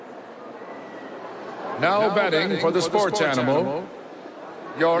Now betting for the sports animal,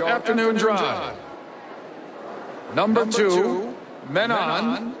 your afternoon drive. Number 2, men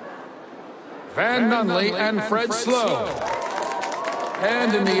on, Van Nunley and Fred Slow.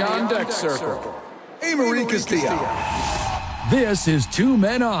 And in the on-deck circle, AMarie Castillo. This is 2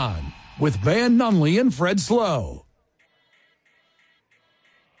 Men On with Van Nunley and Fred Slow.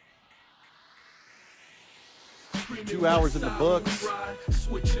 Two hours in the books.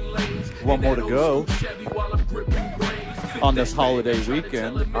 One more to go on this holiday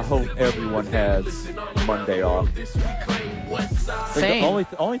weekend. I hope everyone has Monday off. Same.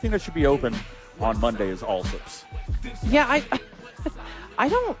 The only thing that should be open on Monday is Allsup's. Yeah, I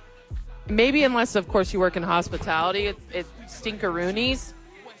don't. Maybe unless, of course, you work in hospitality, it's stinkeroonies.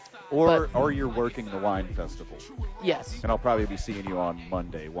 Or you're working the wine festival. Yes. And I'll probably be seeing you on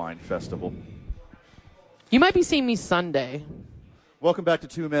Monday, wine festival. You might be seeing me Sunday. Welcome back to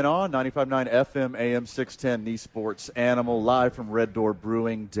 2 Men On, 95.9 FM, AM 610, the Sports Animal, live from Red Door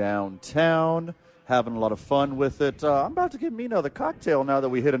Brewing downtown. Having a lot of fun with it. I'm about to give me another cocktail now that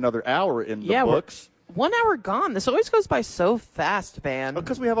we hit another hour in the books. 1 hour gone. This always goes by so fast, man.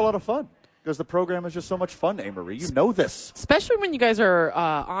 Because we have a lot of fun. Because the program is just so much fun, AMarie. You know this. Especially when you guys are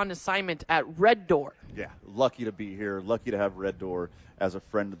on assignment at Red Door. Yeah, lucky to be here. Lucky to have Red Door as a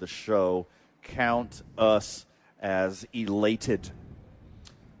friend of the show. Count us as elated.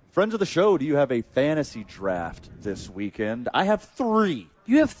 Friends of the show, do you have a fantasy draft this weekend? I have 3.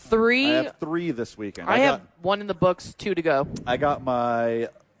 You have 3? I have 3 this weekend. I have 1 in the books, 2 to go. I got my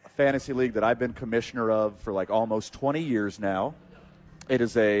fantasy league that I've been commissioner of for like almost 20 years now. It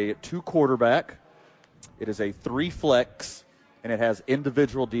is a 2 quarterback. It is a 3 flex, and it has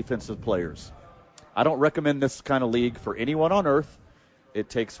individual defensive players. I don't recommend this kind of league for anyone on earth. It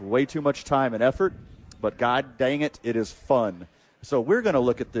takes way too much time and effort, but god dang it, it is fun. So we're going to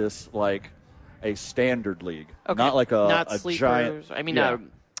look at this like a standard league, not like a giant. I mean,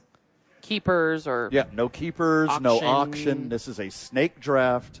 keepers or yeah, no keepers, no auction. auction. This is a snake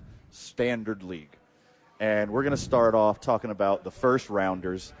draft standard league, and we're going to start off talking about the first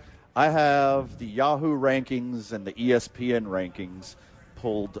rounders. I have the Yahoo rankings and the ESPN rankings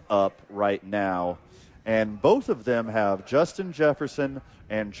pulled up right now, and both of them have Justin Jefferson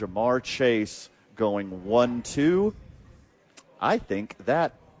and Jamar Chase going 1-2. I think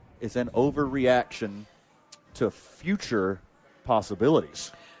that is an overreaction to future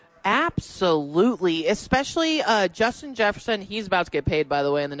possibilities. Absolutely, especially Justin Jefferson. He's about to get paid, by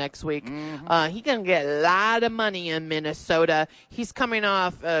the way, in the next week. Mm-hmm. He can get a lot of money in Minnesota. He's coming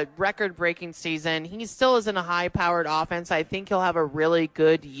off a record-breaking season. He still is in a high-powered offense. I think he'll have a really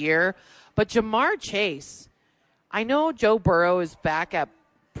good year. But Jamar Chase, I know Joe Burrow is back at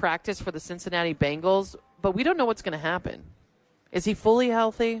practice for the Cincinnati Bengals, but we don't know what's going to happen. Is he fully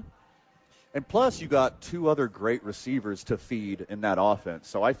healthy? And plus, you got 2 other great receivers to feed in that offense.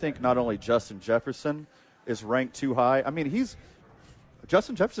 So I think not only Justin Jefferson is ranked too high. I mean,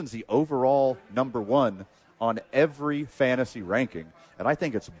 Justin Jefferson's the overall number 1 on every fantasy ranking. And I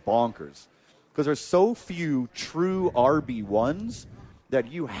think it's bonkers because there's so few true RB1s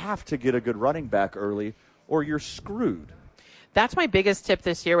that you have to get a good running back early or you're screwed. That's my biggest tip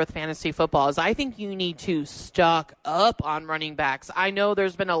this year with fantasy football is I think you need to stock up on running backs. I know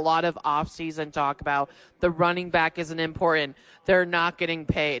there's been a lot of off-season talk about the running back isn't important. They're not getting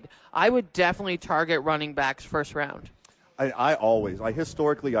paid. I would definitely target running backs first round. I always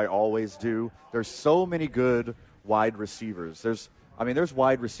do. There's so many good wide receivers. There's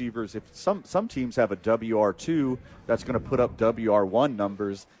wide receivers. If some teams have a WR2 that's going to put up WR1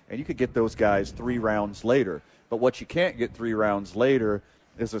 numbers, and you could get those guys 3 rounds later. But what you can't get 3 rounds later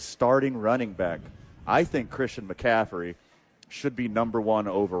is a starting running back. I think Christian McCaffrey should be number 1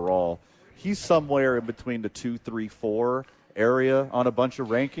 overall. He's somewhere in between the 2, 3, 4 area on a bunch of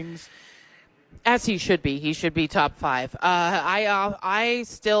rankings. As he should be. He should be top 5. I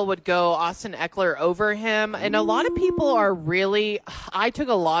still would go Austin Eckler over him. And a lot of people are really – I took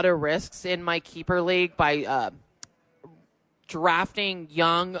a lot of risks in my keeper league by drafting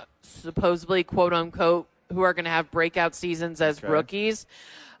young, supposedly, quote-unquote, who are going to have breakout seasons as rookies.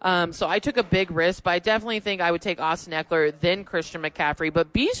 So I took a big risk, but I definitely think I would take Austin Eckler, then Christian McCaffrey.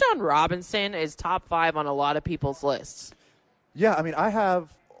 But Bijan Robinson is top 5 on a lot of people's lists. Yeah, I mean, I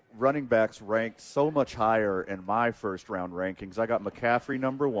have running backs ranked so much higher in my first-round rankings. I got McCaffrey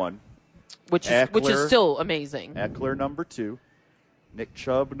number 1. Which is still amazing. Eckler number 2. Nick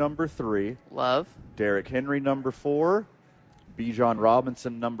Chubb number 3. Love. Derrick Henry number 4. Bijan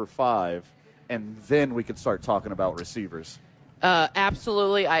Robinson number 5. And then we could start talking about receivers.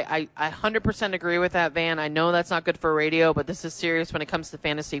 Absolutely. I 100% agree with that, Van. I know that's not good for radio, but this is serious when it comes to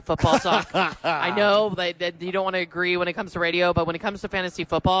fantasy football talk. I know that you don't want to agree when it comes to radio, but when it comes to fantasy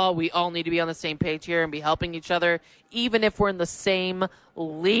football, we all need to be on the same page here and be helping each other, even if we're in the same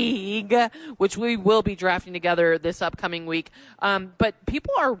league, which we will be drafting together this upcoming week. But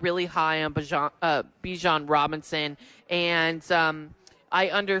people are really high on Bijan Robinson, and I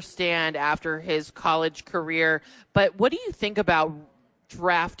understand after his college career, but what do you think about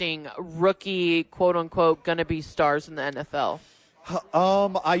drafting rookie, quote-unquote, gonna-be stars in the NFL?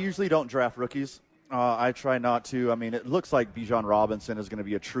 I usually don't draft rookies. I try not to. I mean, it looks like Bijan Robinson is going to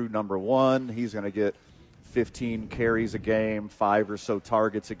be a true number one. He's going to get 15 carries a game, 5 or so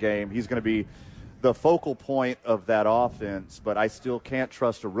targets a game. He's going to be the focal point of that offense, but I still can't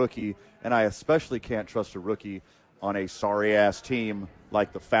trust a rookie, and I especially can't trust a rookie on a sorry-ass team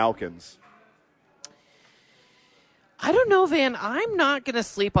like the Falcons. I don't know, Van. I'm not going to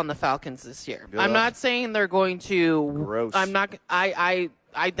sleep on the Falcons this year. Yeah. I'm not saying they're going to. Gross. I'm not. I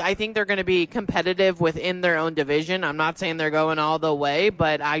think they're going to be competitive within their own division. I'm not saying they're going all the way,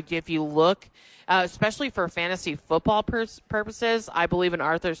 but if you look, especially for fantasy football purposes, I believe in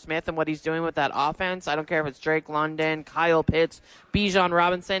Arthur Smith and what he's doing with that offense. I don't care if it's Drake London, Kyle Pitts, Bijan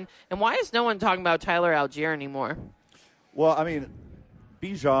Robinson. And why is no one talking about Tyler Algier anymore? Well, I mean,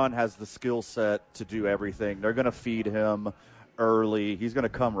 Bijan has the skill set to do everything. They're going to feed him early. He's going to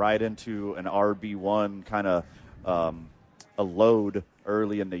come right into an RB1 kind of a load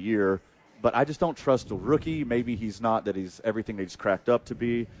early in the year. But I just don't trust a rookie. Maybe he's not that he's everything that he's cracked up to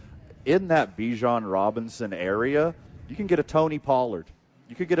be. In that Bijan Robinson area, you can get a Tony Pollard.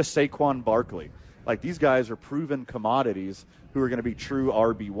 You could get a Saquon Barkley. Like, these guys are proven commodities who are going to be true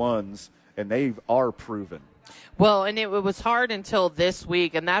RB1s, and they are proven. Well, and it was hard until this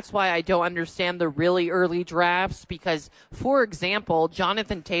week, and that's why I don't understand the really early drafts because, for example,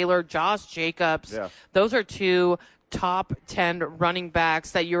 Jonathan Taylor, Josh Jacobs, those are two top 10 running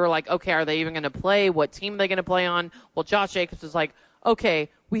backs that you were like, okay, are they even going to play? What team are they going to play on? Well, Josh Jacobs is like, okay,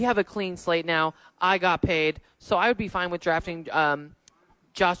 we have a clean slate now. I got paid, so I would be fine with drafting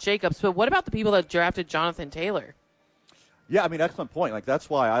Josh Jacobs. But what about the people that drafted Jonathan Taylor? Yeah, I mean, excellent point. Like, that's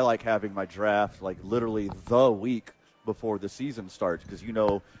why I like having my draft, like, literally the week before the season starts because you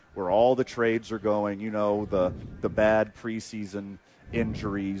know where all the trades are going. You know the bad preseason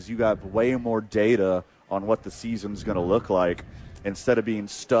injuries. You got way more data on what the season's going to look like instead of being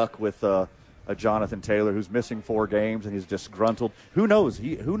stuck with a Jonathan Taylor who's missing 4 games and he's disgruntled. Who knows?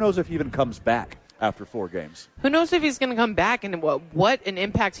 Who knows if he even comes back after 4 games? Who knows if he's going to come back and what an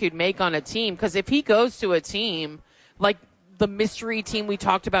impact he'd make on a team? Because if he goes to a team like the mystery team we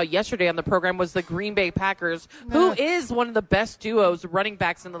talked about yesterday on the program was the Green Bay Packers, who is one of the best duos running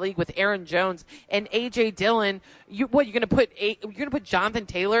backs in the league with Aaron Jones and A.J. Dillon. You're going to put Jonathan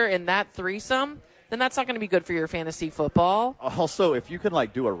Taylor in that threesome? Then that's not going to be good for your fantasy football. Also, if you can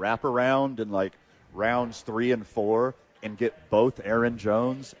like do a wraparound in like rounds 3 and 4 and get both Aaron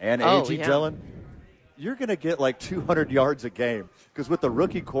Jones and A.J. Dillon, you're going to get like 200 yards a game. Because with the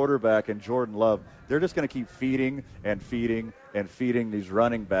rookie quarterback and Jordan Love, they're just going to keep feeding and feeding and feeding these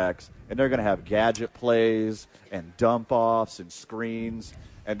running backs. And they're going to have gadget plays and dump-offs and screens.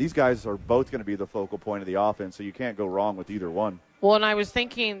 And these guys are both going to be the focal point of the offense, so you can't go wrong with either one. Well, and I was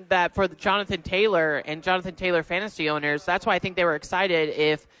thinking that for the Jonathan Taylor and Jonathan Taylor fantasy owners, that's why I think they were excited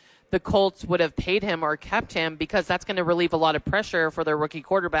if the Colts would have paid him or kept him because that's going to relieve a lot of pressure for their rookie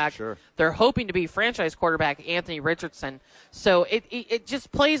quarterback. Sure. They're hoping to be franchise quarterback Anthony Richardson. So it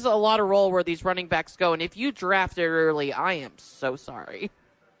just plays a lot of role where these running backs go. And if you draft it early, I am so sorry.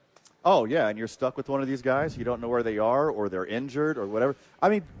 Oh, yeah, and you're stuck with one of these guys. You don't know where they are or they're injured or whatever. I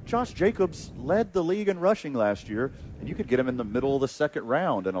mean, Josh Jacobs led the league in rushing last year, and you could get him in the middle of the second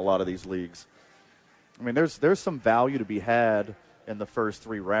round in a lot of these leagues. I mean, there's some value to be had in the first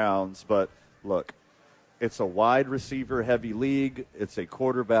 3 rounds, but look, it's a wide receiver heavy league. It's a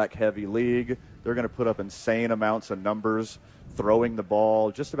quarterback heavy league. They're going to put up insane amounts of numbers throwing the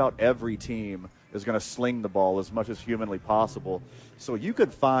ball. Just about every team is going to sling the ball as much as humanly possible. So you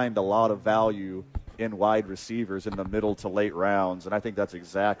could find a lot of value in wide receivers in the middle to late rounds, and I think that's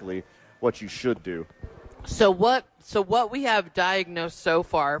exactly what you should do. So what we have diagnosed so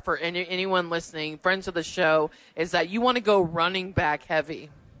far for anyone listening, friends of the show, is that you want to go running back heavy.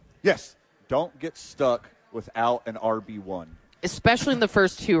 Yes. Don't get stuck without an RB1. Especially in the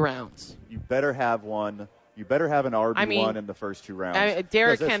first 2 rounds. You better have one. You better have an RB1 in the first 2 rounds.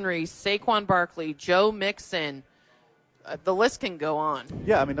 Derrick Henry, Saquon Barkley, Joe Mixon, the list can go on.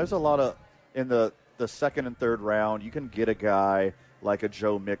 Yeah, I mean, there's a lot of, in the second and third round, you can get a guy like a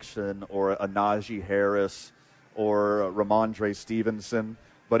Joe Mixon or a Najee Harris or Ramondre Stevenson,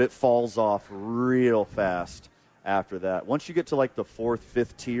 but it falls off real fast after that. Once you get to like the 4th,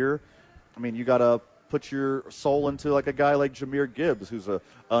 5th tier, I mean, you got to put your soul into like a guy like Jahmyr Gibbs, who's a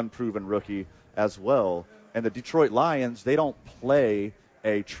unproven rookie as well. And the Detroit Lions, they don't play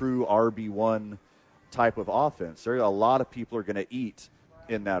a true RB1 type of offense. There are a lot of people are going to eat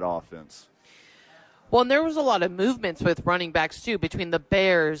in that offense. Well, and there was a lot of movements with running backs, too, between the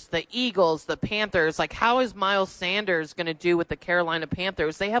Bears, the Eagles, the Panthers. Like, how is Miles Sanders going to do with the Carolina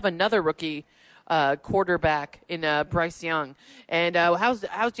Panthers? They have another rookie quarterback in Bryce Young. And how's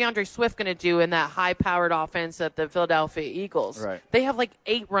DeAndre Swift going to do in that high-powered offense at the Philadelphia Eagles? Right. They have, like,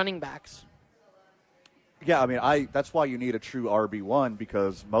 8 running backs. Yeah, I mean, that's why you need a true RB1,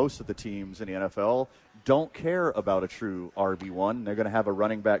 because most of the teams in the NFL don't care about a true RB1. They're going to have a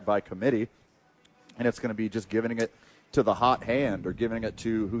running back by committee, and it's going to be just giving it to the hot hand or giving it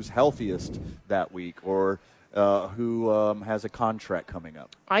to who's healthiest that week or who has a contract coming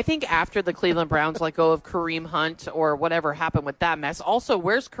up. I think after the Cleveland Browns let go of Kareem Hunt or whatever happened with that mess, also,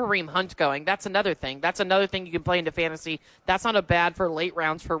 where's Kareem Hunt going? That's another thing. That's another thing you can play into fantasy. That's not a bad for late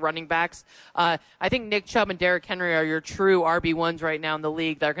rounds for running backs. I think Nick Chubb and Derrick Henry are your true RB1s right now in the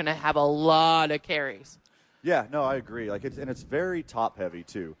league. They're going to have a lot of carries. Yeah, no, I agree. It's very top-heavy,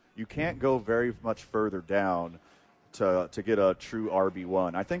 too. You can't go very much further down to get a true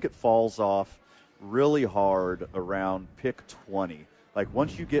RB1. I think it falls off really hard around pick 20. Like,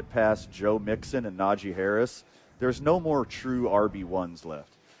 once you get past Joe Mixon and Najee Harris, there's no more true RB1s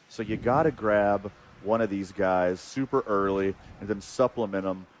left. So you got to grab one of these guys super early and then supplement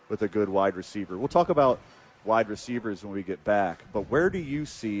them with a good wide receiver. We'll talk about wide receivers when we get back, but where do you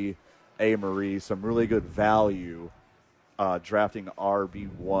see, AMarie, some really good value drafting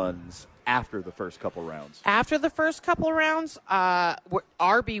RB1s after the first couple rounds? After the first couple rounds,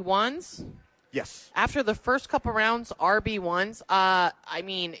 RB1s? Yes. After the first couple rounds, RB1s. I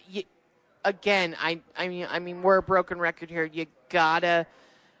mean, we're a broken record here. You gotta.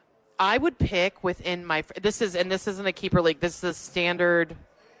 I would pick within my. This isn't a keeper league. This is a standard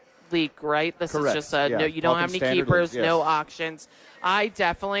league, right? This Correct. is just no. You don't have any keepers, yes. No auctions. I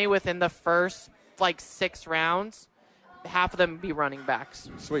definitely within the first 6 rounds, half of them be running backs.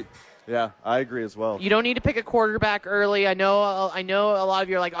 Sweet. Yeah, I agree as well. You don't need to pick a quarterback early. I know a lot of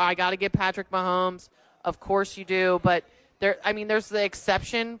you are like, I got to get Patrick Mahomes. Of course you do, but there's the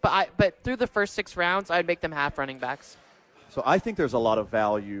exception. But through the first 6 rounds, I'd make them half running backs. So I think there's a lot of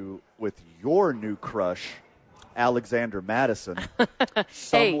value with your new crush, Alexander Madison,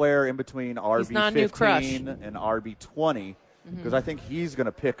 somewhere in between RB15 and RB20, because I think he's going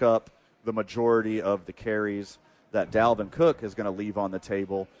to pick up the majority of the carries that Dalvin Cook is going to leave on the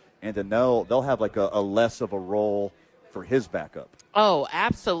table. And then they'll have like a less of a role for his backup. Oh,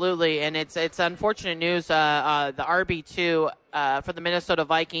 absolutely. And it's unfortunate news. The RB2 for the Minnesota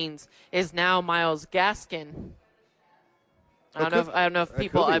Vikings is now Myles Gaskin. I don't know if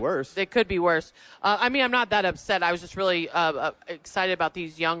people. It could be worse. It could be worse. I'm not that upset. I was just really excited about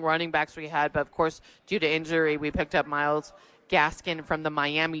these young running backs we had. But of course, due to injury, we picked up Myles Gaskin from the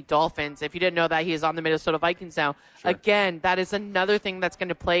Miami Dolphins. If you didn't know that, he is on the Minnesota Vikings now. Sure. Again, that is another thing that's going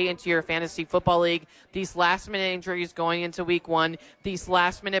to play into your fantasy football league. These last-minute injuries going into week 1, these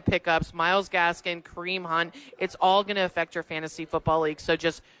last-minute pickups, Myles Gaskin, Kareem Hunt, it's all going to affect your fantasy football league. So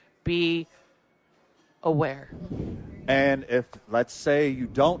just be aware. And if, let's say, you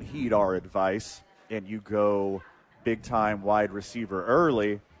don't heed our advice and you go big-time wide receiver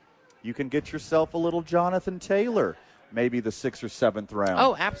early, you can get yourself a little Jonathan Taylor. Maybe the 6th or 7th round.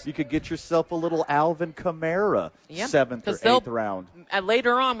 Oh, absolutely. You could get yourself a little Alvin Kamara, 7th or 8th round. And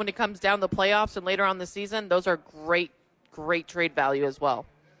later on, when it comes down to the playoffs and later on the season, those are great, great trade value as well.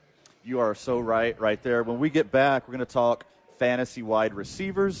 You are so right there. When we get back, we're going to talk fantasy wide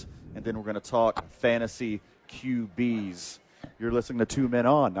receivers, and then we're going to talk fantasy QBs. You're listening to 2 Men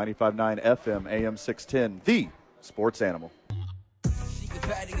On, 95.9 FM, AM 610, the Sports Animal.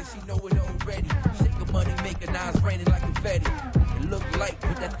 Patty and she know it already. Shake the money, make a nice raining like confetti. It look like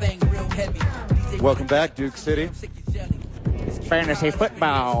put that thing real heavy. Welcome back, Duke City. Fantasy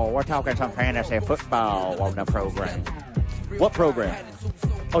football. We're talking some fantasy football on the program. What program?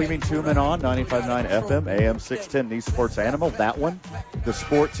 Oh, you mean 2 Men On, 95.9 FM, AM 610, the Sports Animal? That one? The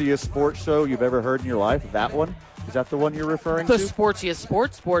sportsiest sports show you've ever heard in your life? That one? Is that the one you're referring to? The sportsiest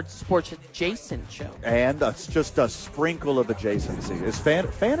sports adjacent show. And it's just a sprinkle of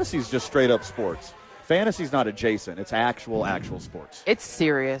adjacency. Fantasy's just straight up sports. Fantasy's not adjacent. It's actual sports. It's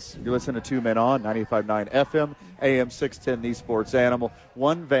serious. You listen to 2 Men On, 95.9 FM, AM 610, the Sports Animal.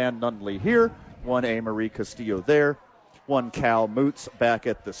 One Van Nunley here, one AMarie Castillo there, one Cal Moots back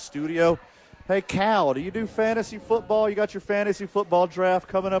at the studio. Hey, Cal, do you do fantasy football? You got your fantasy football draft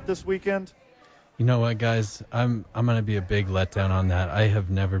coming up this weekend? You know what, guys? I'm going to be a big letdown on that. I have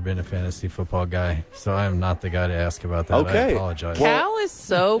never been a fantasy football guy, so I am not the guy to ask about that. Okay. I apologize. Cal is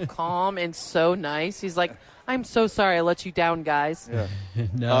so calm and so nice. He's like, I'm so sorry I let you down, guys. Yeah.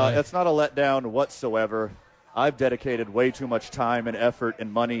 No, It's not a letdown whatsoever. I've dedicated way too much time and effort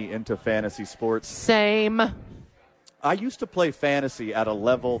and money into fantasy sports. Same. I used to play fantasy at a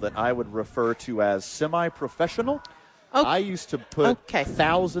level that I would refer to as semi-professional. Oh, I used to put okay.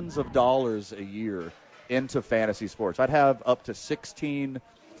 thousands of dollars a year into fantasy sports. I'd have up to 16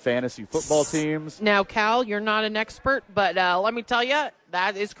 fantasy football teams. Now, Cal, you're not an expert, but let me tell you,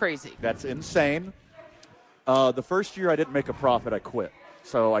 that is crazy. That's insane. The first year I didn't make a profit, I quit.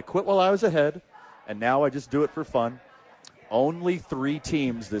 So I quit while I was ahead, and now I just do it for fun. Only 3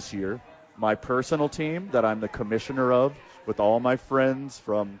 teams this year. My personal team that I'm the commissioner of with all my friends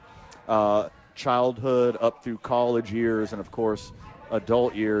from childhood up through college years and, of course,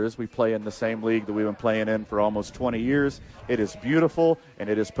 adult years. We play in the same league that we've been playing in for almost 20 years. It is beautiful, and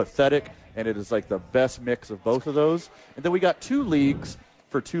it is pathetic, and it is like the best mix of both of those. And then we got 2 leagues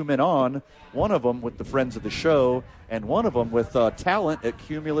for 2 men on, one of them with the friends of the show, and one of them with talent at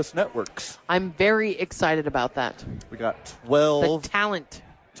Cumulus Networks. I'm very excited about that. We got 12 The talent.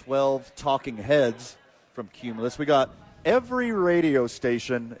 12 talking heads from Cumulus. We got every radio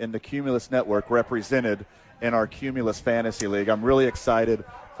station in the Cumulus Network represented in our Cumulus Fantasy League. I'm really excited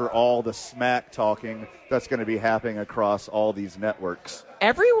for all the smack talking that's going to be happening across all these networks.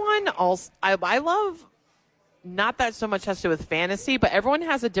 Everyone also, I love, not that so much has to do with fantasy, but everyone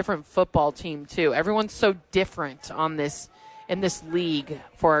has a different football team too. Everyone's so different on this, in this league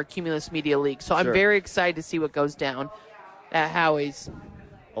for our Cumulus Media League. So I'm Sure. very excited to see what goes down at Howie's.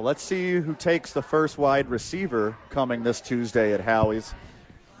 Well, let's see who takes the first wide receiver coming this Tuesday at Howie's.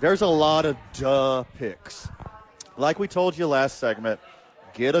 There's a lot of duh picks. Like we told you last segment,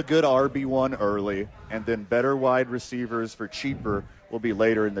 get a good RB1 early, and then better wide receivers for cheaper will be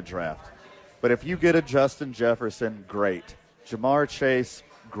later in the draft. But if you get a Justin Jefferson, great. Jamar Chase,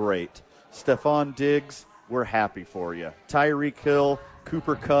 great. Stephon Diggs, we're happy for you. Tyreek Hill,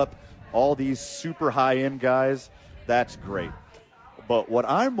 Cooper Kupp, all these super high-end guys, that's great. But what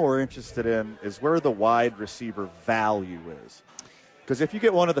I'm more interested in is where the wide receiver value is. Because if you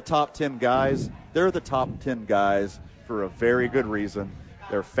get one of the top 10 guys, they're the top 10 guys for a very good reason.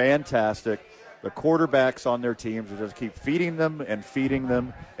 They're fantastic. The quarterbacks on their teams will just keep feeding them and feeding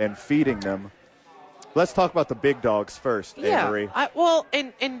them and feeding them. Let's talk about the big dogs first, AMarie.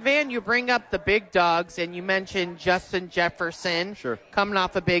 And Van, you bring up the big dogs, and you mentioned Justin Jefferson. Sure. Coming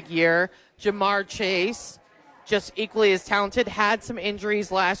Off a big year. Jamar Chase, just equally as talented, had some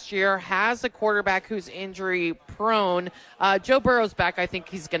injuries last year, has a quarterback who's injury prone. Joe Burrow's back. I think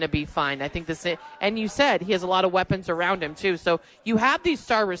he's going to be fine. I think and you said he has a lot of weapons around him too. So you have these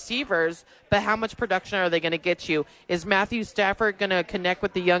star receivers, but how much production are they going to get you? Is Matthew Stafford going to connect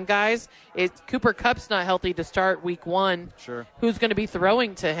with the young guys? Cooper Kupp's not healthy to start week 1. Sure. Who's going to be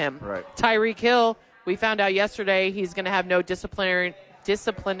throwing to him? Right. Tyreek Hill, we found out yesterday he's going to have no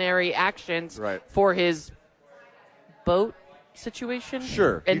disciplinary actions for his boat situation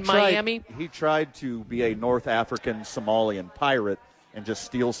in Miami. He tried to be a North African Somalian pirate and just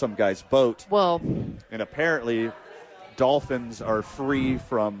steal some guy's boat. Well, and apparently dolphins are free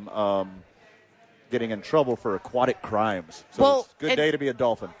from getting in trouble for aquatic crimes. So it's a good day to be a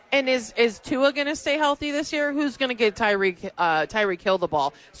dolphin. And is Tua going to stay healthy this year? Who's going to get Tyreek Hill the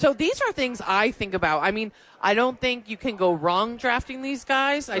ball? So these are things I think about. I mean, I don't think you can go wrong drafting these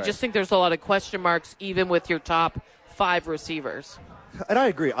guys. I just think there's a lot of question marks even with your top 5 receivers. And I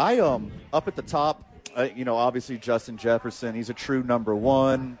agree. Up at the top, obviously Justin Jefferson, he's a true number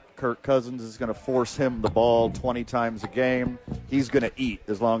 1. Kirk Cousins is going to force him the ball 20 times a game. He's going to eat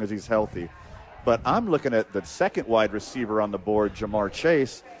as long as he's healthy. But I'm looking at the second wide receiver on the board, Jamar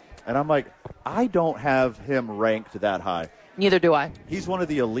Chase, and I'm like, I don't have him ranked that high. Neither do I. He's one of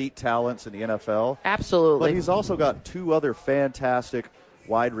the elite talents in the NFL. Absolutely. But he's also got 2 other fantastic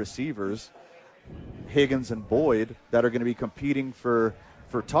wide receivers, Higgins and Boyd, that are going to be competing for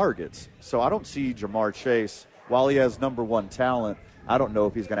targets. So I don't see Jamar Chase, while he has number 1 talent, I don't know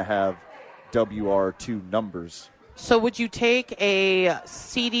if he's going to have WR2 numbers. So would you take a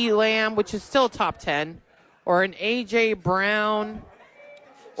CeeDee Lamb, which is still top 10, or an A.J. Brown,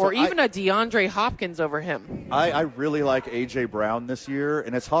 or even a DeAndre Hopkins over him? I really like A.J. Brown this year,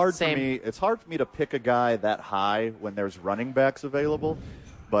 and it's hard for me to pick a guy that high when there's running backs available.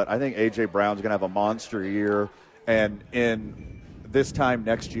 But I think A.J. Brown's going to have a monster year. And in this time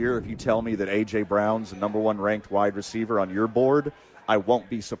next year, if you tell me that A.J. Brown's the number 1 ranked wide receiver on your board, I won't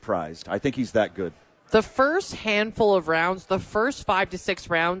be surprised. I think he's that good. The first handful of rounds, the first 5 to 6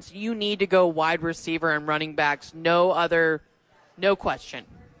 rounds, you need to go wide receiver and running backs. No question.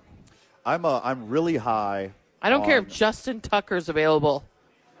 I'm really high. I don't care if Justin Tucker's available.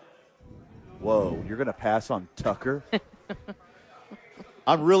 Whoa, you're going to pass on Tucker?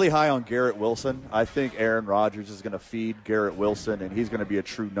 I'm really high on Garrett Wilson. I think Aaron Rodgers is going to feed Garrett Wilson, and he's going to be a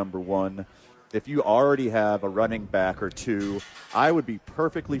true number one. If you already have a running back or two, I would be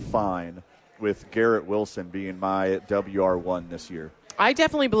perfectly fine with Garrett Wilson being my WR1 this year. I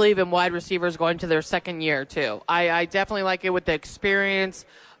definitely believe in wide receivers going to their second year, too. I definitely like it with the experience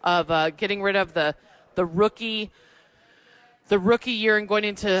of getting rid of the rookie year and going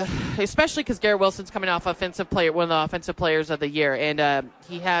into, especially because Garrett Wilson's coming off one of the offensive players of the year, and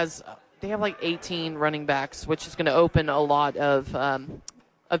they have like 18 running backs, which is going to open a lot of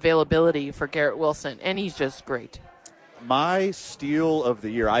availability for Garrett Wilson, and he's just great. My steal of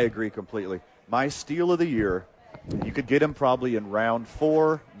the year, I agree completely. My steal of the year, you could get him probably in round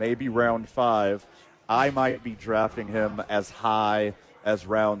 4, maybe round 5. I might be drafting him as high as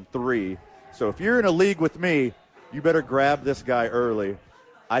round 3. So if you're in a league with me, you better grab this guy early.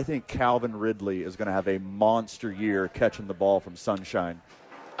 I think Calvin Ridley is going to have a monster year catching the ball from Sunshine.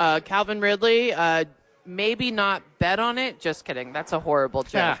 Calvin Ridley, maybe not bet on it. Just kidding. That's a horrible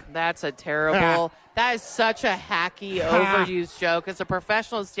joke. That's a terrible. That is such a hacky, overused joke. As a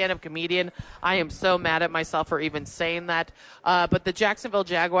professional stand-up comedian, I am so mad at myself for even saying that. But the Jacksonville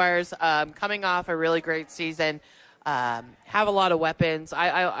Jaguars, coming off a really great season, have a lot of weapons.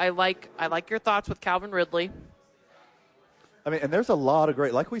 I like your thoughts with Calvin Ridley. I mean, and there's a lot of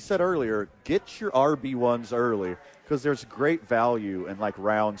great, like we said earlier, get your RB1s early because there's great value in like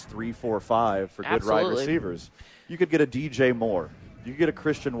rounds 3, 4, 5 for good wide receivers. You could get a DJ Moore. You could get a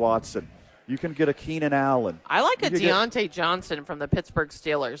Christian Watson. You can get a Keenan Allen. I like a Deontay Johnson from the Pittsburgh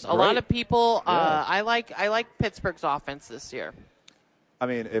Steelers. A lot of people, I like Pittsburgh's offense this year. I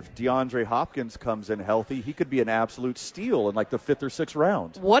mean, if DeAndre Hopkins comes in healthy, he could be an absolute steal in like the 5th or 6th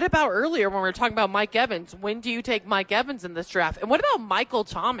round. What about earlier when we were talking about Mike Evans? When do you take Mike Evans in this draft? And what about Michael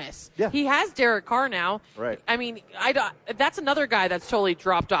Thomas? Yeah. He has Derek Carr now. Right. I mean, that's another guy that's totally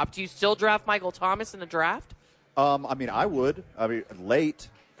dropped off. Do you still draft Michael Thomas in the draft? I mean, I would. I mean, late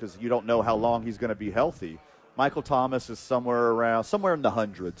because you don't know how long he's going to be healthy. Michael Thomas is somewhere in the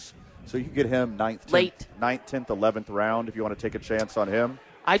hundreds. So you can get him 9th, 10th, 11th round if you want to take a chance on him.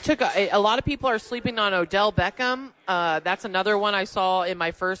 I took a lot of people are sleeping on Odell Beckham. That's another one I saw in my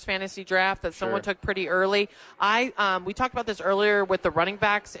first fantasy draft that someone took pretty early. We talked about this earlier with the running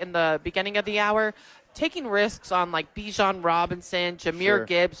backs in the beginning of the hour. Taking risks on like Bijan Robinson, Jahmyr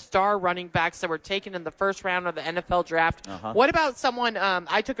Gibbs, star running backs that were taken in the first round of the NFL draft. What about someone,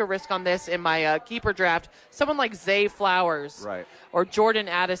 I took a risk on this in my keeper draft, someone like Zay Flowers or Jordan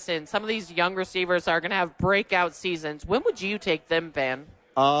Addison. Some of these young receivers are going to have breakout seasons. When would you take them, Van?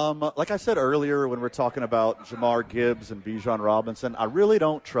 Like I said earlier when we're talking about Jahmyr Gibbs and Bijan Robinson, I really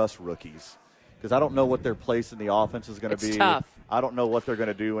don't trust rookies because I don't know what their place in the offense is going to be. Tough. I don't know what they're going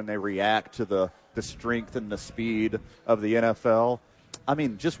to do when they react to the strength and the speed of the NFL. I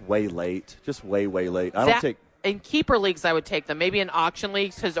mean, just way late. Just way late. In keeper leagues, I would take them. Maybe in auction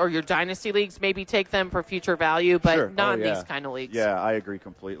leagues or your dynasty leagues, maybe take them for future value, but not in these kind of leagues. Yeah, I agree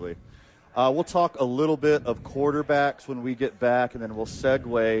completely. We'll talk a little bit of quarterbacks when we get back, and then we'll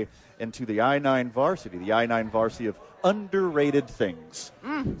segue into the I-9 varsity, of underrated things.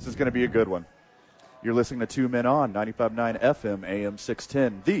 This is going to be a good one. You're listening to Two Men On, 95.9 FM, AM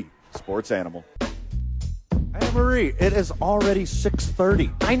 610, the Sports Animal. AMarie, it is already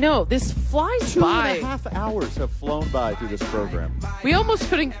 6:30. I know. This flies by. 2.5 hours have flown by through this program. We almost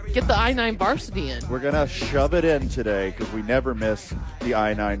couldn't get the I-9 varsity in. We're going to shove it in today because we never miss the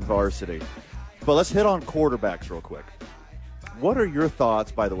I-9 varsity. But let's hit on quarterbacks real quick. What are your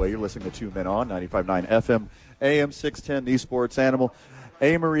thoughts, by the way? You're listening to Two Men On, 95.9 FM, AM 610, the Sports Animal.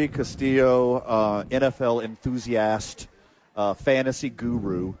 AMarie Castillo, NFL enthusiast, fantasy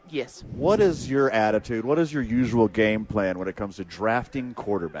guru. Yes. What is your attitude? What is your usual game plan when it comes to drafting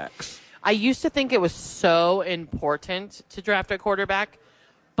quarterbacks? I used to think it was so important to draft a quarterback,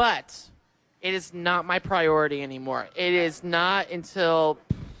 but it is not my priority anymore. It is not until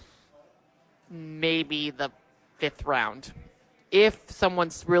maybe the 5th round, if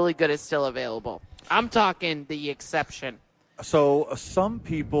someone's really good is still available. I'm talking the exception. So some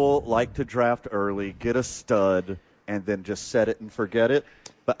people like to draft early, get a stud, and then just set it and forget it.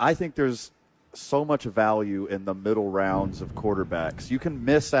 But I think there's so much value in the middle rounds of quarterbacks. You can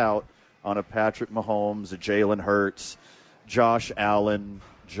miss out on a Patrick Mahomes, a Jalen Hurts, Josh Allen,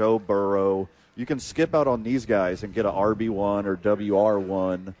 Joe Burrow, You can skip out on these guys and get a RB1 or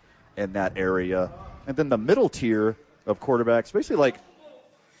WR1 in that area. And then the middle tier of quarterbacks, basically like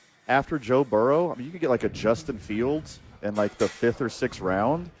after Joe Burrow, I mean, you could get like a Justin Fields in like the 5th or 6th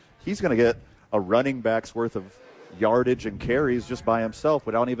round. He's going to get a running back's worth of yardage and carries just by himself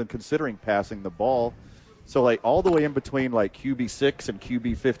without even considering passing the ball. So, like, all the way in between, like, QB6 and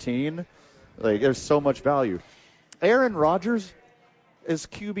QB15, like, there's so much value. Aaron Rodgers is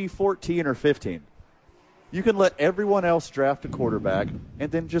QB14 or 15. You can let everyone else draft a quarterback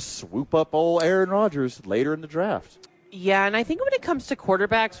and then just swoop up old Aaron Rodgers later in the draft. Yeah, and I think when it comes to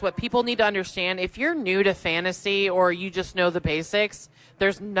quarterbacks, what people need to understand, if you're new to fantasy or you just know the basics,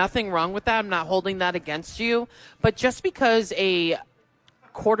 there's nothing wrong with that. I'm not holding that against you. But just because a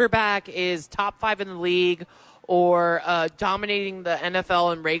quarterback is top 5 in the league or dominating the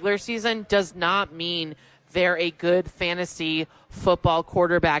NFL in regular season does not mean they're a good fantasy football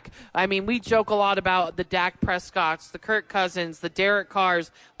quarterback. I mean, we joke a lot about the Dak Prescotts, the Kirk Cousins, the Derek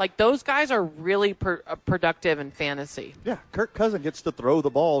Carrs. Like, those guys are really productive in fantasy. Yeah, Kirk Cousins gets to throw the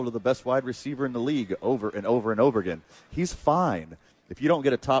ball to the best wide receiver in the league over and over and over again. He's fine. If you don't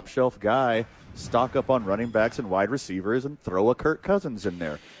get a top-shelf guy, stock up on running backs and wide receivers and throw a Kirk Cousins in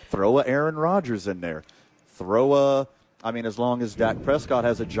there. Throw a Aaron Rodgers in there. As long as Dak Prescott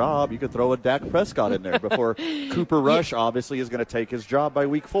has a job, you could throw a Dak Prescott in there before Cooper Rush obviously is going to take his job by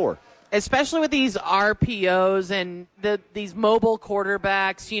week 4. Especially with these RPOs and these mobile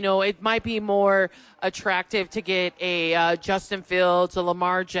quarterbacks, you know, it might be more attractive to get a Justin Fields, a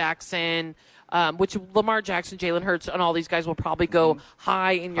Lamar Jackson, which Lamar Jackson, Jalen Hurts, and all these guys will probably go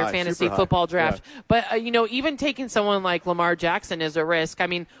high in your fantasy football draft. Yeah. But, even taking someone like Lamar Jackson is a risk. I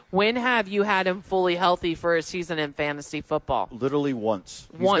mean, when have you had him fully healthy for a season in fantasy football? Literally once.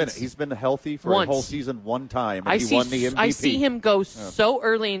 He's been healthy for a whole season one time, and he won the MVP. I see him go so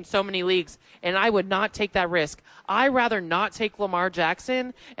early in so many leagues, and I would not take that risk. I'd rather not take Lamar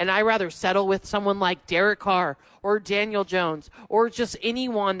Jackson, and I'd rather settle with someone like Derek Carr or Daniel Jones or just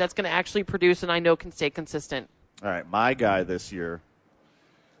anyone that's going to actually produce and I know can stay consistent. All right, my guy this year,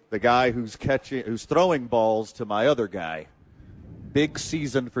 the guy who's throwing balls to my other guy. Big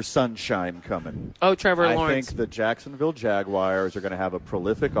season for Sunshine coming. Oh, Trevor Lawrence. I think the Jacksonville Jaguars are going to have a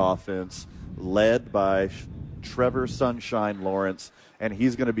prolific offense led by Trevor Sunshine Lawrence, and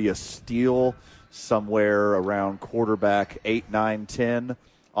he's going to be a steal somewhere around quarterback 8, 9, 10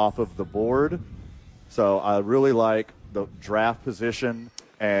 off of the board. So I really like the draft position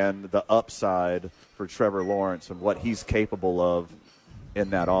and the upside for Trevor Lawrence and what he's capable of in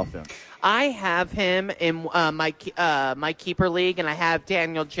that offense. I have him in my keeper league, and I have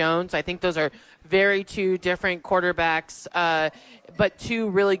Daniel Jones. I think those are two different quarterbacks, but two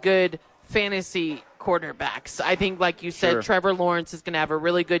really good fantasy quarterbacks. I think, like you said, Trevor Lawrence is going to have a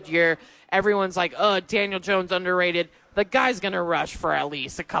really good year. Everyone's like, oh, Daniel Jones underrated. The guy's going to rush for at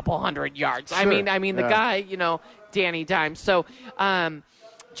least a couple hundred yards. Sure. I mean, the guy, Danny Dimes. So,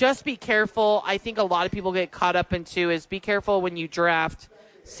 just be careful. I think a lot of people get caught up into is be careful when you draft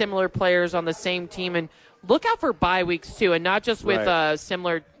similar players on the same team, and look out for bye weeks too, and not just with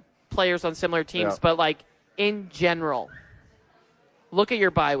similar players on similar teams, but like in general. Look at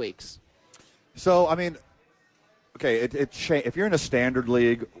your bye weeks. So, I mean, okay, if you're in a standard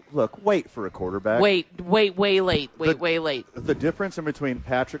league, look, wait for a quarterback. Wait way late. Way late. The difference in between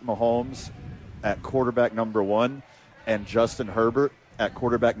Patrick Mahomes at quarterback number 1 and Justin Herbert at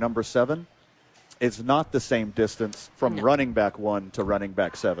quarterback number 7 is not the same distance from running back 1 to running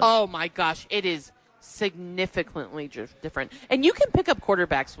back 7. Oh, my gosh. It is significantly different. And you can pick up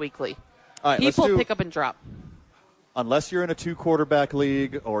quarterbacks weekly. All right, people pick up and drop. Unless you're in a 2-quarterback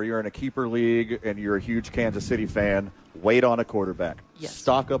league or you're in a keeper league and you're a huge Kansas City fan, wait on a quarterback. Yes.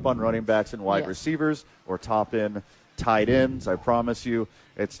 Stock up on running backs and wide receivers or top in tight ends. I promise you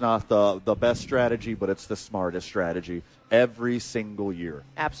it's not the best strategy, but it's the smartest strategy every single year.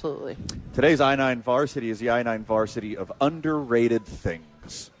 Absolutely. Today's I-9 Varsity is the I-9 Varsity of underrated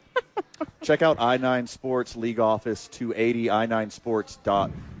things. Check out I-9 Sports League Office 280,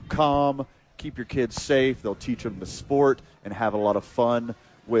 i9sports.com. Keep your kids safe. They'll teach them the sport and have a lot of fun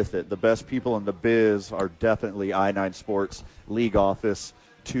with it. The best people in the biz are definitely I-9 Sports League Office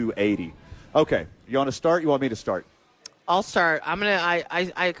 280. Okay, you want to start? You want me to start? I'll start.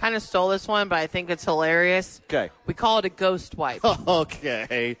 I kind of stole this one, but I think it's hilarious. Okay. We call it a ghost wipe.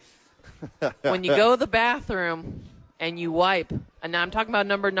 Okay. When you go to the bathroom and you wipe, and now I'm talking about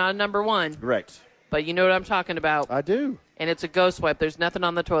not number 1. Right. But you know what I'm talking about. I do. And it's a ghost wipe. There's nothing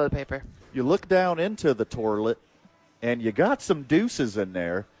on the toilet paper. You look down into the toilet, and you got some deuces in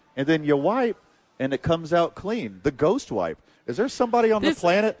there, and then you wipe, and it comes out clean. The ghost wipe. Is there somebody on the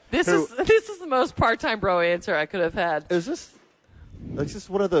planet? This is the most part-time bro answer I could have had. Is this? It's just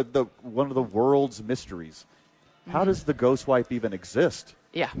one of the world's mysteries. How does the ghost wipe even exist?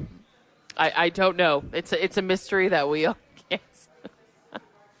 Yeah, I don't know. It's a mystery that we all guess.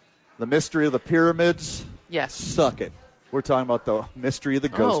 The mystery of the pyramids. Yes. Suck it. We're talking about the mystery of the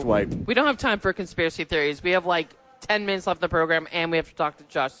ghost wipe. We don't have time for conspiracy theories. We have like 10 minutes left in the program, and we have to talk to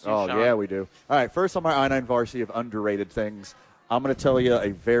Josh. Oh, yeah, we do. All right, first on my I-9 varsity of underrated things, I'm going to tell you a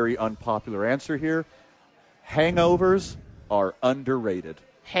very unpopular answer here. Hangovers are underrated.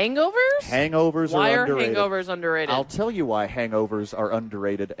 Hangovers? Hangovers why are underrated. Why are hangovers underrated? I'll tell you why hangovers are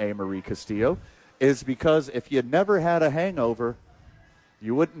underrated, AMarie Castillo, is because if you never had a hangover,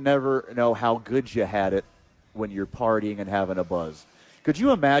 you wouldn't never know how good you had it when you're partying and having a buzz. Could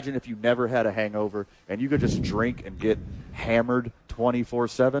you imagine if you never had a hangover and you could just drink and get hammered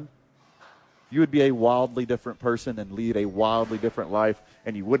 24/7? You would be a wildly different person and lead a wildly different life,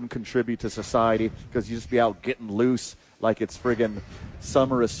 and you wouldn't contribute to society because you'd just be out getting loose like it's friggin'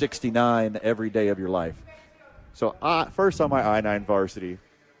 summer of '69 every day of your life. So first on my I-9 varsity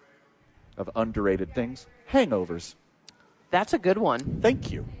of underrated things, hangovers. That's a good one.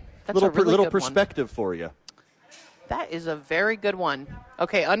 Thank you. That's a really little good perspective for you. That is a very good one.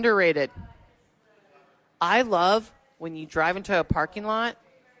 Okay, underrated. I love when you drive into a parking lot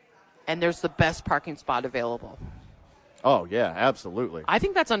and there's the best parking spot available. Oh, yeah, absolutely. I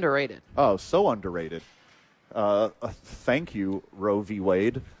think that's underrated. Oh, so underrated. Thank you, Roe v.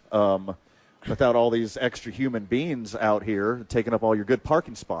 Wade. Without all these extra human beings out here taking up all your good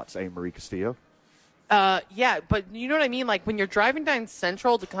parking spots, AMarie Castillo. Yeah, but you know what I mean? Like when you're driving down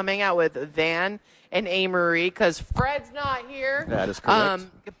Central to come hang out with Van and AMarie because Fred's not here. That is correct.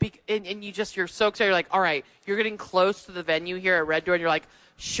 And you're so excited. You're like, all right, you're getting close to the venue here at Red Door, and you're like,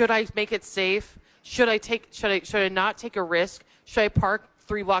 should I make it safe? Should I not take a risk? Should I park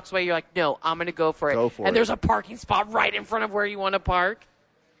 3 blocks away? You're like, no, I'm going to go for it. Go for it. And there's a parking spot right in front of where you want to park.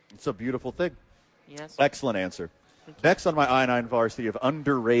 It's a beautiful thing. Yes. Excellent answer. Next on my I-9 varsity of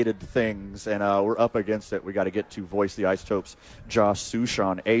underrated things, and we're up against it. We got to get to Voice the Isotopes, Josh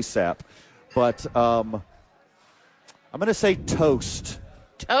Sushan ASAP. But I'm going to say toast.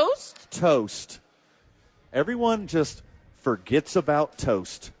 Toast? Toast. Everyone just forgets about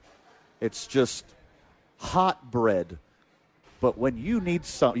toast. It's just hot bread. But when you need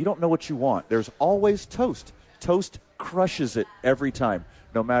some, you don't know what you want. There's always toast. Toast crushes it every time.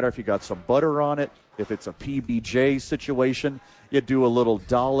 No matter if you got some butter on it, if it's a PBJ situation, you do a little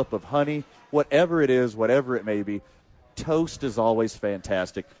dollop of honey, whatever it is, whatever it may be, toast is always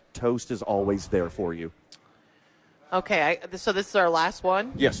fantastic. Toast is always there for you. Okay, so this is our last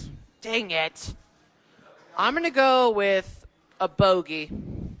one? Yes. Dang it. I'm going to go with a bogey.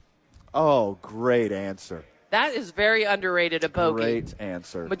 Oh, great answer. That is very underrated, a bogey. Great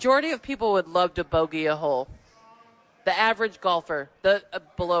answer. Majority of people would love to bogey a hole. The average golfer, the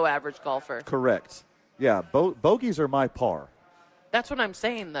below average golfer. Correct. Yeah, bogeys are my par. That's what I'm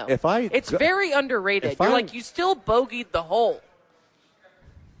saying, though. It's very underrated. You're like, you still bogeyed the hole.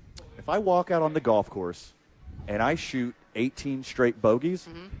 If I walk out on the golf course and I shoot 18 straight bogeys,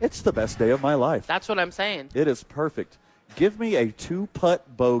 it's the best day of my life. That's what I'm saying. It is perfect. Give me a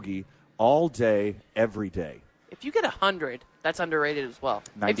 2-putt bogey all day, every day. If you get 100, that's underrated as well.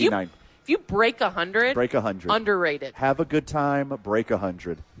 99. If you break 100, break 100. Underrated. Have a good time, break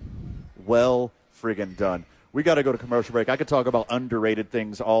 100. Well friggin' done. We got to go to commercial break. I could talk about underrated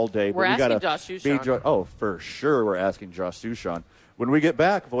things all day. We're asking Josh Sushan. Oh, for sure we're asking Josh Sushan. When we get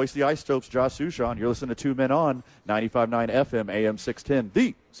back, Voice the Isotopes, Josh Sushan. You're listening to Two Men On, 95.9 FM, AM 610,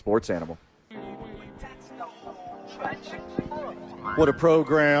 the Sports Animal. What a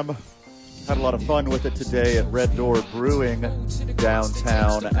program. Had a lot of fun with it today at Red Door Brewing,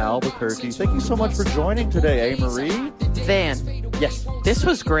 downtown Albuquerque. Thank you so much for joining today, AMarie. Van. Yes. This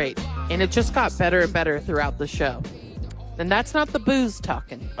was great, and it just got better and better throughout the show. And that's not the booze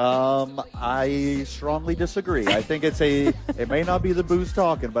talking. I strongly disagree. I think it may not be the booze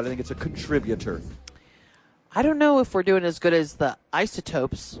talking, but I think it's a contributor. I don't know if we're doing as good as the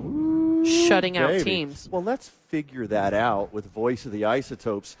Isotopes shutting out teams. Well, let's figure that out with Voice of the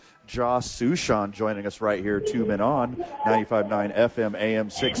Isotopes, Josh Sushan joining us right here, Two Men On, 95.9 FM, AM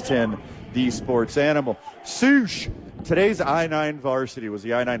 610, the Sports Animal. Sush, today's I-9 varsity was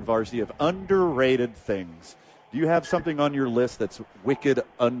the I-9 varsity of underrated things. Do you have something on your list that's wicked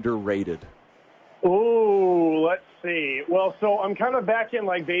underrated? Oh, let's see. Well, so I'm kind of back in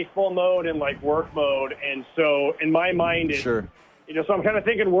like baseball mode and like work mode. And so in my mind, sure. So I'm kind of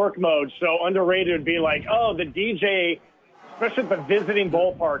thinking work mode. So underrated would be like, oh, the DJ especially if the visiting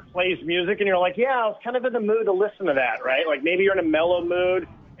ballpark plays music and you're like, yeah, I was kind of in the mood to listen to that, right? Like maybe you're in a mellow mood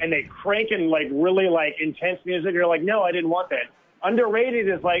and they crank in like really like intense music. And you're like, no, I didn't want that. Underrated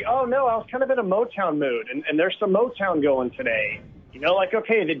is like, oh, no, I was kind of in a Motown mood, and there's some Motown going today. You know, like,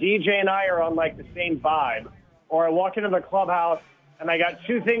 okay, the DJ and I are on, like, the same vibe. Or I walk into the clubhouse, and I got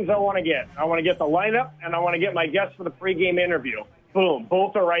two things I want to get. I want to get the lineup, and I want to get my guests for the pregame interview. Boom,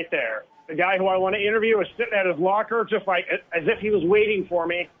 both are right there. The guy who I want to interview is sitting at his locker just like as if he was waiting for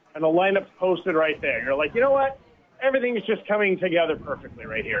me, and the lineup's posted right there. You're like, you know what? Everything is just coming together perfectly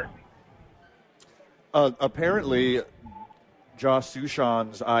right here. Apparently, Josh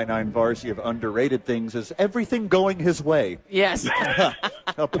Sushan's I-9 varsity of underrated things is everything going his way. Yes.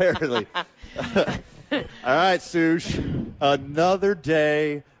 Apparently. All right, Sush. Another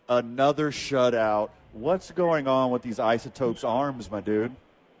day, another shutout. What's going on with these Isotopes arms, my dude?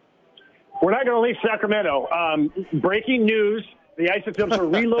 We're not going to leave Sacramento. Breaking news. The Isotopes are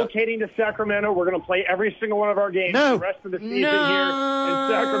relocating to Sacramento. We're going to play every single one of our games the rest of the season here in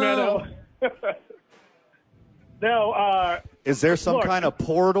Sacramento. No. Is there some kind of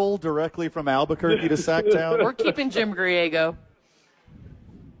portal directly from Albuquerque to Sacktown? We're keeping Jim Griego.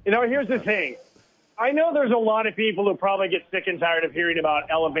 You know, here's the thing. I know there's a lot of people who probably get sick and tired of hearing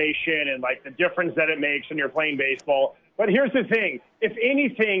about elevation and, like, the difference that it makes when you're playing baseball. But here's the thing. If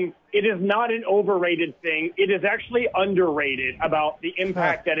anything, it is not an overrated thing. It is actually underrated about the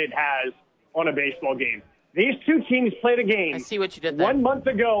impact that it has on a baseball game. These two teams played a game. I see what you did there. 1 month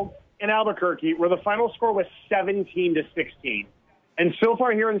ago in Albuquerque where the final score was 17-16. And so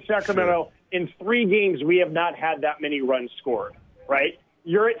far here in Sacramento, in 3 games, we have not had that many runs scored, right?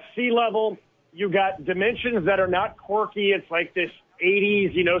 You're at sea level. You got dimensions that are not quirky. It's like this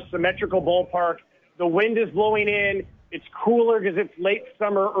 80s, you know, symmetrical ballpark. The wind is blowing in. It's cooler because it's late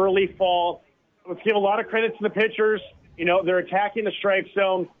summer, early fall. Let's give a lot of credit to the pitchers. You know, they're attacking the strike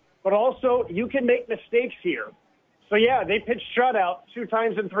zone. But also, you can make mistakes here. So, yeah, they pitched shutout 2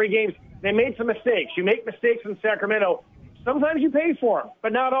 times in 3 games. They made some mistakes. You make mistakes in Sacramento. Sometimes you pay for them,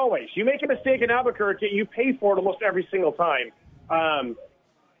 but not always. You make a mistake in Albuquerque, you pay for it almost every single time.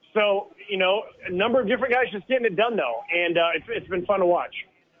 So, you know, a number of different guys just getting it done, though, and it's been fun to watch.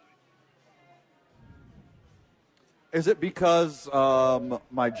 Is it because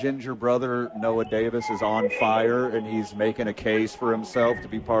my ginger brother, Noah Davis, is on fire and he's making a case for himself to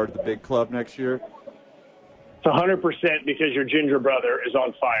be part of the big club next year? It's 100% because your ginger brother is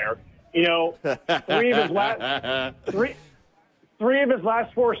on fire. You know, 3 of his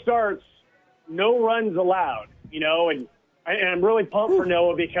last 4 starts, no runs allowed, you know, and I'm really pumped for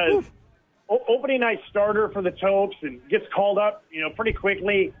Noah because opening night starter for the Topes and gets called up, you know, pretty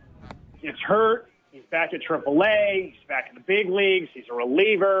quickly, gets hurt. He's back at AAA. He's back in the big leagues. He's a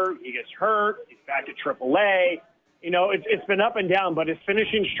reliever. He gets hurt. He's back at AAA. You know, it's been up and down, but it's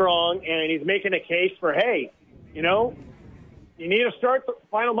finishing strong, and he's making a case for, hey, you know, you need to start the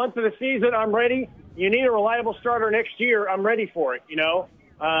final month of the season. I'm ready. You need a reliable starter next year. I'm ready for it, you know.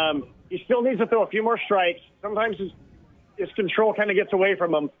 He still needs to throw a few more strikes. Sometimes his control kind of gets away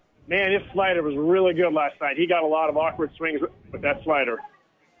from him. Man, his slider was really good last night. He got a lot of awkward swings with that slider.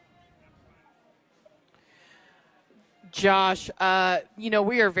 Josh, you know,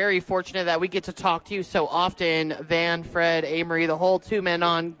 we are very fortunate that we get to talk to you so often, Van, Fred, AMarie, the whole 2 Men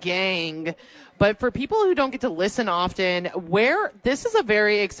On gang. But for people who don't get to listen often, this is a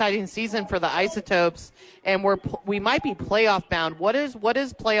very exciting season for the Isotopes, and we might be playoff bound. What is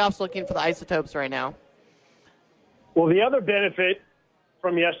playoffs looking for the Isotopes right now? Well, the other benefit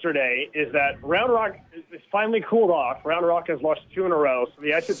from yesterday is that Round Rock is finally cooled off. Round Rock has lost 2 in a row, so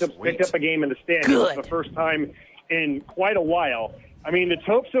the Isotopes picked up a game in the standings for the first time in quite a while. I mean, the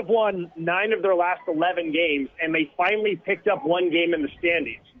Topes have won 9 of their last 11 games, and they finally picked up 1 game in the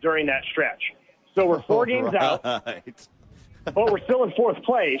standings during that stretch. So we're 4 games out, but we're still in 4th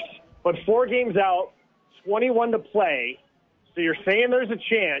place. But 4 games out, 21 to play. So you're saying there's a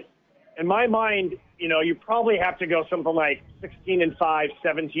chance. In my mind, you know, you probably have to go something like 16-5,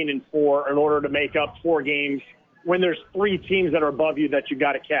 17-4 in order to make up 4 games when there's 3 teams that are above you that you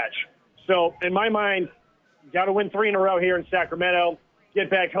got to catch. So in my mind, you got to win 3 in a row here in Sacramento, get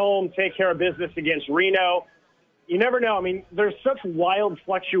back home, take care of business against Reno. You never know. I mean, there's such wild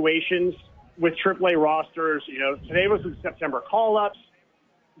fluctuations with AAA rosters. You know, today was the September call-ups.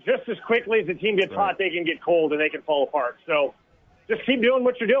 Just as quickly as the team gets hot, they can get cold and they can fall apart. So just keep doing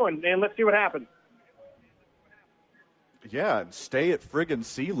what you're doing, and let's see what happens. Yeah, and stay at friggin'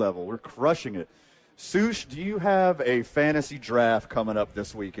 sea level. We're crushing it. Sush, do you have a fantasy draft coming up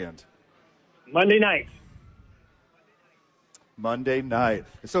this weekend? Monday night. Monday night.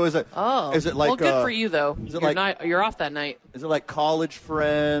 So is it? Oh, is it like? Well, good for you though. Is it You're off that night. Is it like College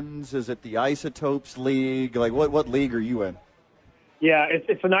Friends? Is it the Isotopes League? Like what league are you in? Yeah,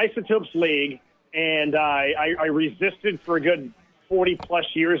 it's an Isotopes League, and I resisted for a good 40-plus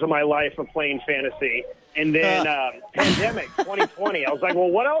years of my life of playing fantasy. And then pandemic 2020, I was like, well,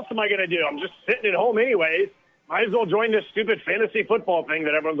 what else am I going to do? I'm just sitting at home anyways. Might as well join this stupid fantasy football thing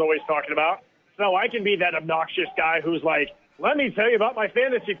that everyone's always talking about. So I can be that obnoxious guy who's like, let me tell you about my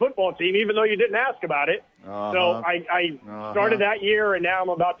fantasy football team, even though you didn't ask about it. Uh-huh. So I started that year, and now I'm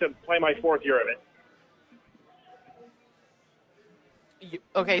about to play my 4th year of it.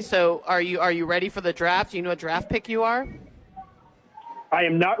 Okay, so are you ready for the draft? Do you know what draft pick you are? I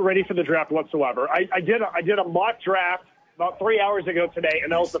am not ready for the draft whatsoever. I did a mock draft about 3 hours ago today,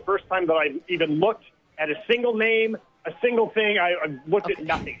 and that was the first time that I even looked at a single name, a single thing. I looked at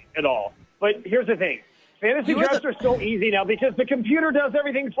nothing at all. But here's the thing. Fantasy drafts are so easy now because the computer does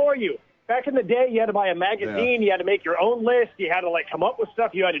everything for you. Back in the day, you had to buy a magazine. You had to make your own list. You had to, come up with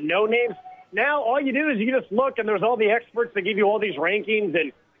stuff. You had to know names. Now all you do is you just look, and there's all the experts that give you all these rankings,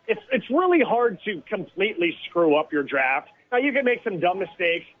 and it's really hard to completely screw up your draft. Now, you can make some dumb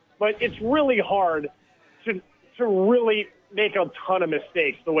mistakes, but it's really hard to really make a ton of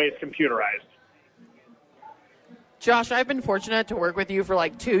mistakes the way it's computerized. Josh, I've been fortunate to work with you for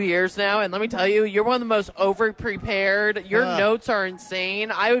 2 years now, and let me tell you, you're one of the most over-prepared. Your notes are insane.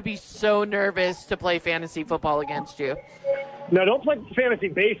 I would be so nervous to play fantasy football against you. No, don't play fantasy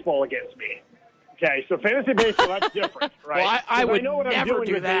baseball against me. Okay, so fantasy baseball, that's different, right? Well, I would know what never I'm doing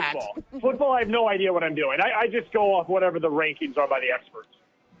do with that. Baseball. Football, I have no idea what I'm doing. I just go off whatever the rankings are by the experts.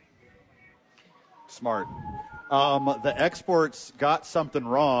 Smart. The experts got something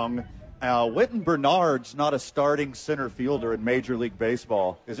wrong. Witten Bernard's not a starting center fielder in Major League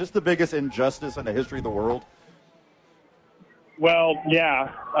Baseball. Is this the biggest injustice in the history of the world? Well,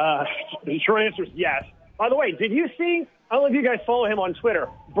 yeah. The short answer is yes. By the way, did you see, I don't know if you guys follow him on Twitter,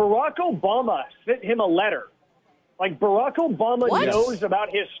 Barack Obama sent him a letter. Barack Obama knows about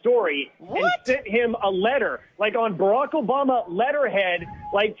his story and sent him a letter. On Barack Obama letterhead,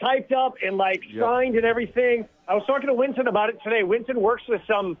 typed up and, signed and everything. I was talking to Winton about it today. Winton works with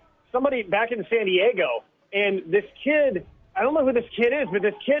somebody back in San Diego. And this kid, I don't know who this kid is, but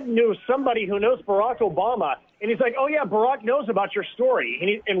this kid knew somebody who knows Barack Obama. And he's like, oh, yeah, Barack knows about your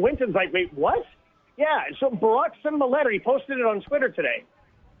story. And Winton's like, wait, what? Yeah, and so Barack sent him a letter. He posted it on Twitter today.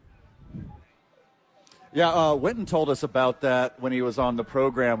 Yeah, Winton told us about that when he was on the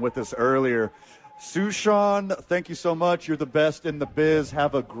program with us earlier. Sushan, thank you so much. You're the best in the biz.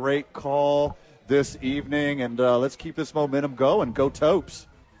 Have a great call this evening, and let's keep this momentum going. Go Topes.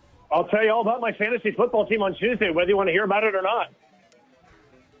 I'll tell you all about my fantasy football team on Tuesday, whether you want to hear about it or not.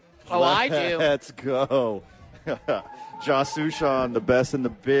 Oh, I do. Let's go. Josh Sushan, the best in the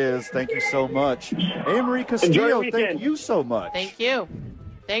biz. Thank you so much. AMarie Castillo, thank you so much. Thank you.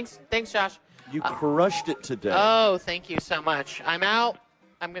 Thanks, Josh. You crushed it today. Oh, thank you so much. I'm out.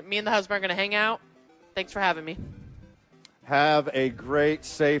 Me and the husband are going to hang out. Thanks for having me. Have a great,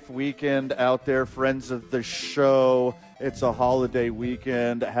 safe weekend out there, friends of the show. It's a holiday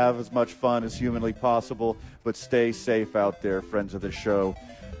weekend. Have as much fun as humanly possible, but stay safe out there, friends of the show.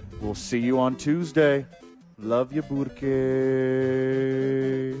 We'll see you on Tuesday. Love you, Burke.